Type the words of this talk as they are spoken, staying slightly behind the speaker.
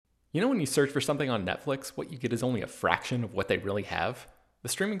You know when you search for something on Netflix, what you get is only a fraction of what they really have? The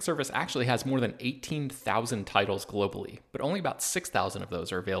streaming service actually has more than 18,000 titles globally, but only about 6,000 of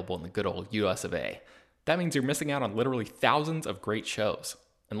those are available in the good old US of A. That means you're missing out on literally thousands of great shows.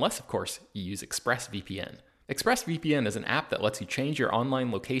 Unless, of course, you use ExpressVPN. ExpressVPN is an app that lets you change your online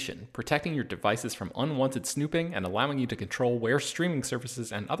location, protecting your devices from unwanted snooping and allowing you to control where streaming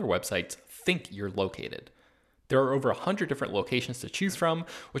services and other websites think you're located. There are over 100 different locations to choose from,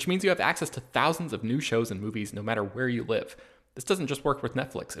 which means you have access to thousands of new shows and movies no matter where you live. This doesn't just work with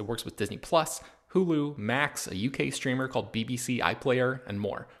Netflix, it works with Disney+, Hulu, Max, a UK streamer called BBC iPlayer, and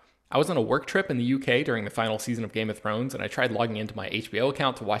more. I was on a work trip in the UK during the final season of Game of Thrones, and I tried logging into my HBO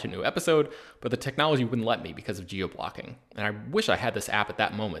account to watch a new episode, but the technology wouldn't let me because of geo-blocking. And I wish I had this app at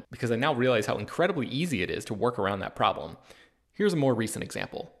that moment, because I now realize how incredibly easy it is to work around that problem. Here's a more recent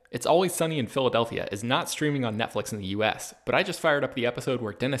example. It's Always Sunny in Philadelphia is not streaming on Netflix in the US, but I just fired up the episode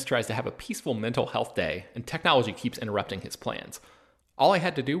where Dennis tries to have a peaceful mental health day, and technology keeps interrupting his plans. All I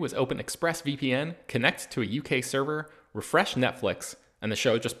had to do was open ExpressVPN, connect to a UK server, refresh Netflix, and the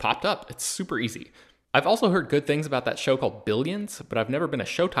show just popped up. It's super easy. I've also heard good things about that show called Billions, but I've never been a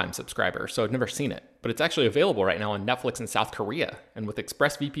Showtime subscriber, so I've never seen it. But it's actually available right now on Netflix in South Korea, and with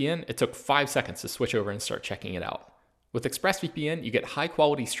ExpressVPN, it took 5 seconds to switch over and start checking it out. With ExpressVPN, you get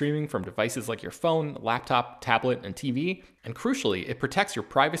high-quality streaming from devices like your phone, laptop, tablet, and TV, and crucially, it protects your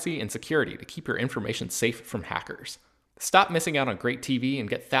privacy and security to keep your information safe from hackers. Stop missing out on great TV and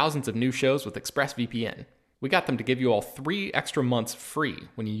get thousands of new shows with ExpressVPN. We got them to give you all 3 extra months free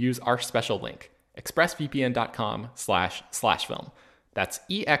when you use our special link, expressvpn.com/slashfilm. That's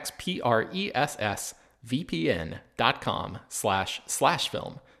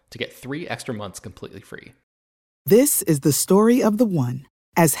expressvpn.com/slashfilm to get 3 extra months completely free. This is the story of the one.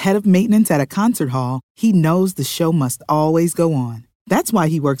 As head of maintenance at a concert hall, he knows the show must always go on. That's why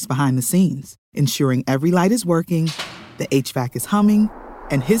he works behind the scenes, ensuring every light is working, the HVAC is humming,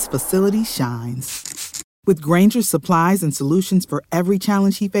 and his facility shines. With Grainger's supplies and solutions for every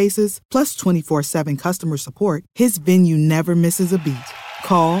challenge he faces, plus 24/7 customer support, his venue never misses a beat.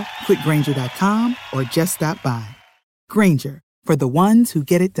 Call quickgrainger.com or just stop by. Grainger, for the ones who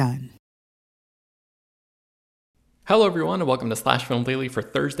get it done. Hello everyone and welcome to Slash Film Daily for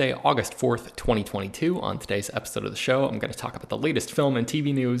Thursday, August 4th, 2022. On today's episode of the show, I'm going to talk about the latest film and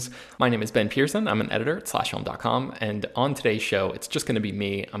TV news. My name is Ben Pearson. I'm an editor at slashfilm.com, and on today's show, it's just going to be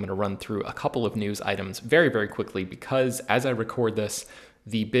me. I'm going to run through a couple of news items very, very quickly because as I record this,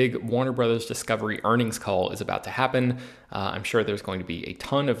 the big Warner Brothers Discovery earnings call is about to happen. I'm sure there's going to be a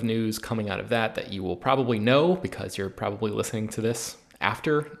ton of news coming out of that you will probably know because you're probably listening to this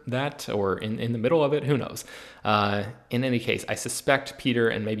after that or in the middle of it, who knows. In any case, I suspect Peter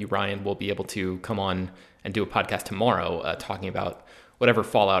and maybe Ryan will be able to come on and do a podcast tomorrow talking about whatever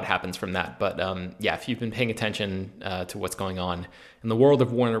fallout happens from that. But yeah, if you've been paying attention to what's going on in the world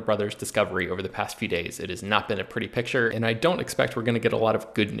of Warner Brothers Discovery over the past few days, it has not been a pretty picture, and I don't expect we're going to get a lot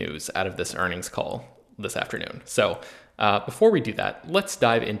of good news out of this earnings call this afternoon. So before we do that, let's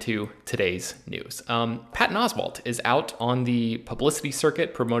dive into today's news. Patton Oswalt is out on the publicity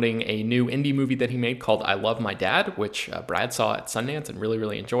circuit promoting a new indie movie that he made called I Love My Dad, which Brad saw at Sundance and really,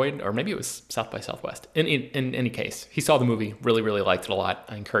 really enjoyed, or maybe it was South by Southwest. In any case, he saw the movie, really, really liked it a lot.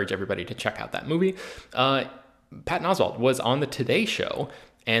 I encourage everybody to check out that movie. Patton Oswalt was on the Today Show,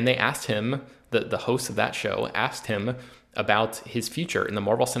 and they asked him, the host of that show asked him about his future in the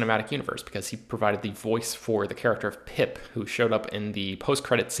Marvel Cinematic Universe because he provided the voice for the character of Pip, who showed up in the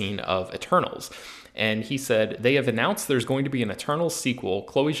post-credit scene of Eternals. And he said, they have announced there's going to be an Eternals sequel.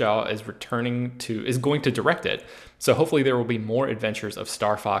 Chloe Zhao is going to direct it. So hopefully there will be more adventures of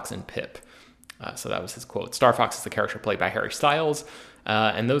Star Fox and Pip. So that was his quote. Star Fox is the character played by Harry Styles.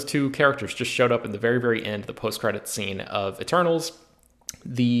 And those two characters just showed up in the very, very end of the post-credit scene of Eternals.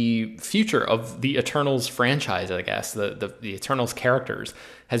 The future of the Eternals franchise, I guess, the Eternals characters,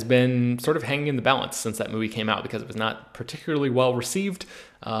 has been sort of hanging in the balance since that movie came out because it was not particularly well received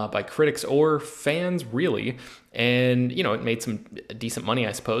by critics or fans, really. And, you know, it made some decent money,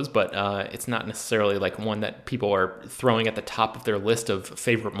 I suppose, but it's not necessarily like one that people are throwing at the top of their list of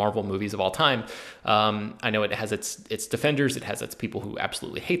favorite Marvel movies of all time. I know it has its defenders, it has its people who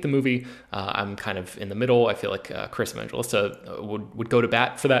absolutely hate the movie. I'm kind of in the middle. I feel like Chris Evangelista would go to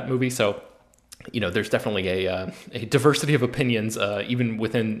bat for that movie, so you know, there's definitely a diversity of opinions, even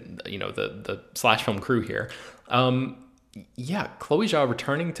within, you know, the Slash Film crew here. Yeah, Chloe Zhao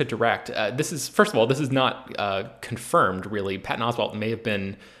returning to direct. This is not confirmed, really. Patton Oswalt may have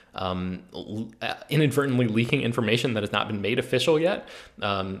been inadvertently leaking information that has not been made official yet.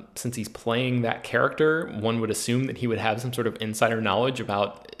 Since he's playing that character, one would assume that he would have some sort of insider knowledge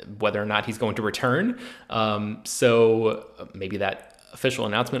about whether or not he's going to return. So maybe that official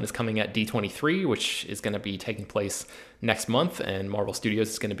announcement is coming at D23, which is going to be taking place next month, and Marvel Studios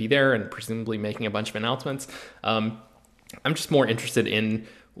is going to be there and presumably making a bunch of announcements. I'm just more interested in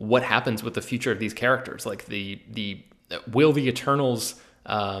what happens with the future of these characters. Like will the Eternals,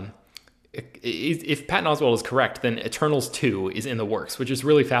 if Patton Oswalt is correct, then Eternals 2 is in the works, which is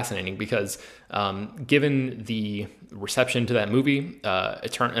really fascinating because given the reception to that movie,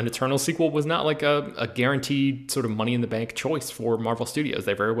 an Eternals sequel was not like a guaranteed sort of money in the bank choice for Marvel Studios.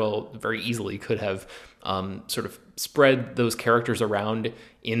 They very easily could have sort of spread those characters around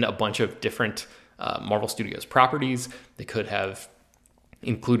in a bunch of different Marvel Studios properties. They could have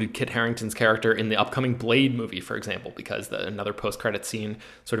included Kit Harington's character in the upcoming Blade movie, for example, because another post-credit scene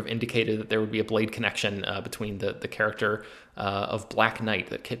sort of indicated that there would be a Blade connection between the character of Black Knight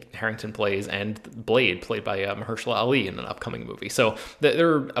that Kit Harington plays and Blade, played by Mahershala Ali in an upcoming movie. So there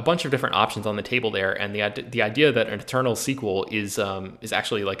are a bunch of different options on the table there, and the idea that an Eternal sequel is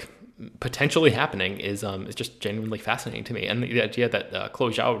actually like potentially happening is just genuinely fascinating to me. And the idea that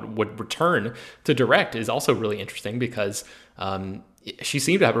Chloe Zhao would return to direct is also really interesting because she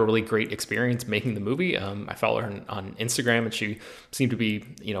seemed to have a really great experience making the movie. I follow her on Instagram, and she seemed to be,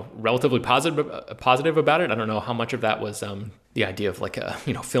 relatively positive about it. I don't know how much of that was the idea of like,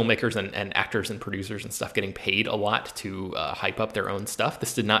 filmmakers and actors and producers and stuff getting paid a lot to hype up their own stuff.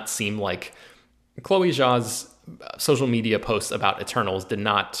 This did not seem like Chloe Zhao's social media posts about Eternals did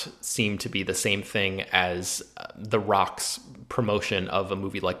not seem to be the same thing as The Rock's promotion of a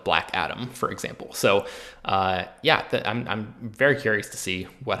movie like Black Adam, for example. So, I'm very curious to see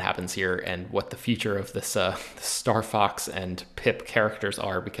what happens here and what the future of this Star Fox and Pip characters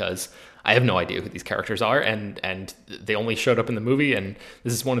are, because I have no idea who these characters are, and they only showed up in the movie, and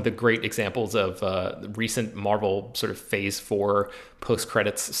this is one of the great examples of recent Marvel sort of Phase 4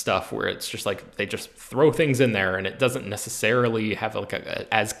 post-credits stuff, where it's just like they just throw things in there, and it doesn't necessarily have like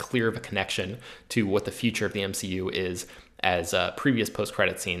as clear of a connection to what the future of the MCU is as previous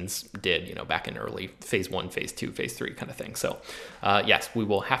post-credit scenes did, back in early Phase 1, Phase 2, Phase 3 kind of thing. So yes, we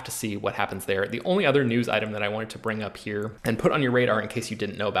will have to see what happens there. The only other news item that I wanted to bring up here and put on your radar in case you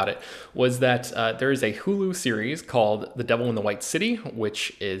didn't know about it was that there is a Hulu series called The Devil in the White City,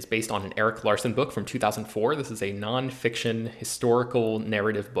 which is based on an Eric Larson book from 2004. This is a non-fiction historical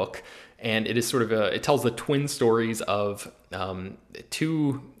narrative book, and it is sort of it tells the twin stories of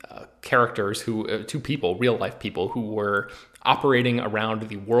two characters two people, real life people, who were operating around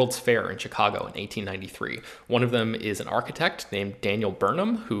the World's Fair in Chicago in 1893. One of them is an architect named Daniel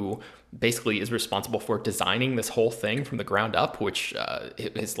Burnham, who basically is responsible for designing this whole thing from the ground up, which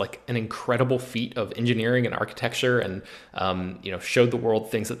is like an incredible feat of engineering and architecture, and showed the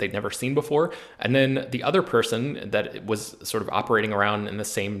world things that they'd never seen before. And then the other person that was sort of operating around in the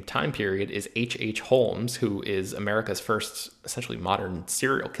same time period is H.H. Holmes, who is America's first essentially modern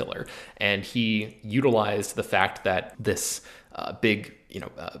serial killer. And he utilized the fact that this big,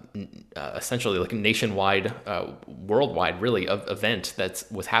 essentially like a nationwide, worldwide really event that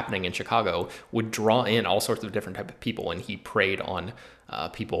was happening in Chicago would draw in all sorts of different type of people, and he preyed on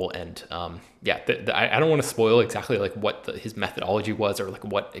people. And I don't want to spoil exactly like what his methodology was or like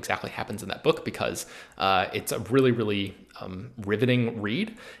what exactly happens in that book, because it's a really, really riveting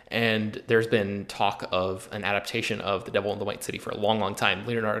read. And there's been talk of an adaptation of The Devil in the White City for a long, long time.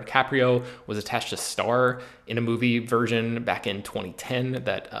 Leonardo DiCaprio was attached to star in a movie version back in 2010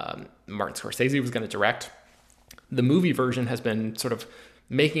 that Martin Scorsese was going to direct. The movie version has been sort of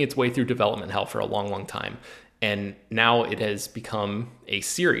making its way through development hell for a long, long time. And now it has become a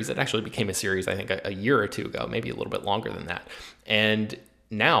series. It actually became a series, I think, a year or two ago, maybe a little bit longer than that. And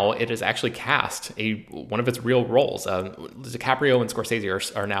now it has actually cast one of its real roles. DiCaprio and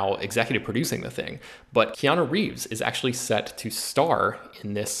Scorsese are now executive producing the thing, but Keanu Reeves is actually set to star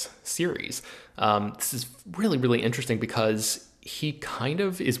in this series. This is really, really interesting because he kind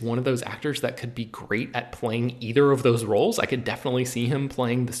of is one of those actors that could be great at playing either of those roles. I could definitely see him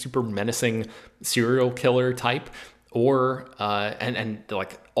playing the super menacing serial killer type, or and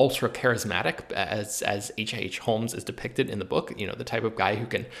like ultra charismatic as H.H. Holmes is depicted in the book, the type of guy who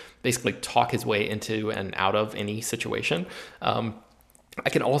can basically talk his way into and out of any situation. I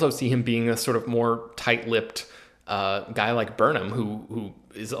can also see him being a sort of more tight-lipped guy like Burnham, who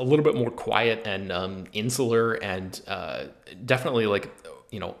is a little bit more quiet and insular, and definitely like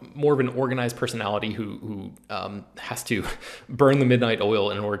more of an organized personality who has to burn the midnight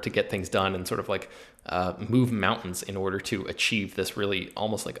oil in order to get things done and sort of like move mountains in order to achieve this really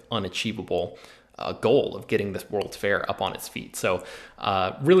almost like unachievable goal of getting this World's Fair up on its feet. So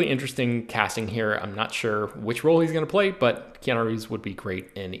really interesting casting here. I'm not sure which role he's going to play, but Keanu Reeves would be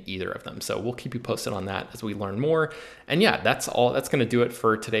great in either of them. So we'll keep you posted on that as we learn more. And yeah, that's going to do it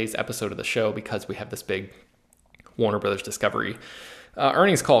for today's episode of the show, because we have this big Warner Brothers Discovery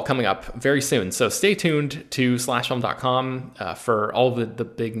earnings call coming up very soon. So stay tuned to slashfilm.com for all the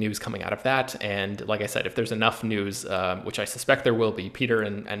big news coming out of that. And like I said, if there's enough news, which I suspect there will be, Peter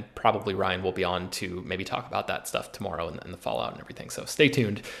and probably Ryan will be on to maybe talk about that stuff tomorrow and the fallout and everything. So stay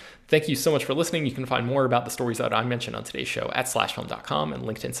tuned. Thank you so much for listening. You can find more about the stories that I mentioned on today's show at slashfilm.com and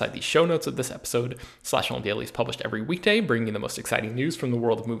linked inside the show notes of this episode. Slash Film Daily is published every weekday, bringing you the most exciting news from the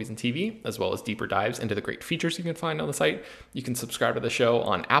world of movies and TV, as well as deeper dives into the great features you can find on the site. You can subscribe to the show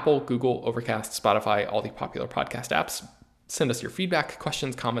on Apple, Google, Overcast, Spotify, all the popular podcast apps. Send us your feedback,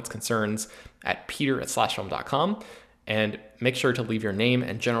 questions, comments, concerns at peter@slashfilm.com. And make sure to leave your name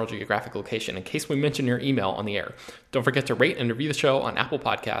and general geographic location in case we mention your email on the air. Don't forget to rate and review the show on Apple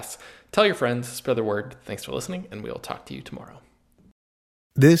Podcasts. Tell your friends, spread the word. Thanks for listening, and we'll talk to you tomorrow.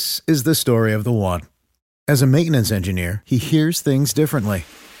 This is the story of the one. As a maintenance engineer, he hears things differently.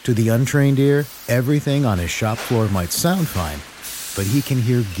 To the untrained ear, everything on his shop floor might sound fine, but he can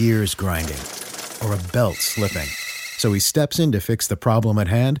hear gears grinding or a belt slipping. So he steps in to fix the problem at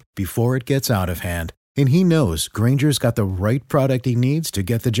hand before it gets out of hand. And he knows Grainger's got the right product he needs to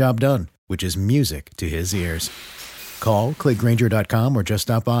get the job done, which is music to his ears. Call, click Grainger.com, or just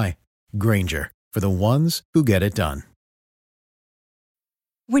stop by. Grainger, for the ones who get it done.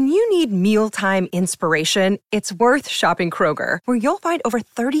 When you need mealtime inspiration, it's worth shopping Kroger, where you'll find over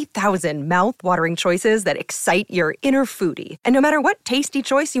 30,000 mouth-watering choices that excite your inner foodie. And no matter what tasty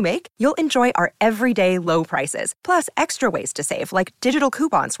choice you make, you'll enjoy our everyday low prices, plus extra ways to save, like digital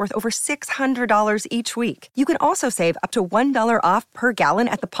coupons worth over $600 each week. You can also save up to $1 off per gallon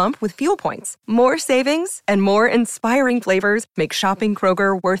at the pump with fuel points. More savings and more inspiring flavors make shopping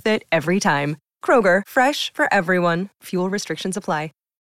Kroger worth it every time. Kroger, fresh for everyone. Fuel restrictions apply.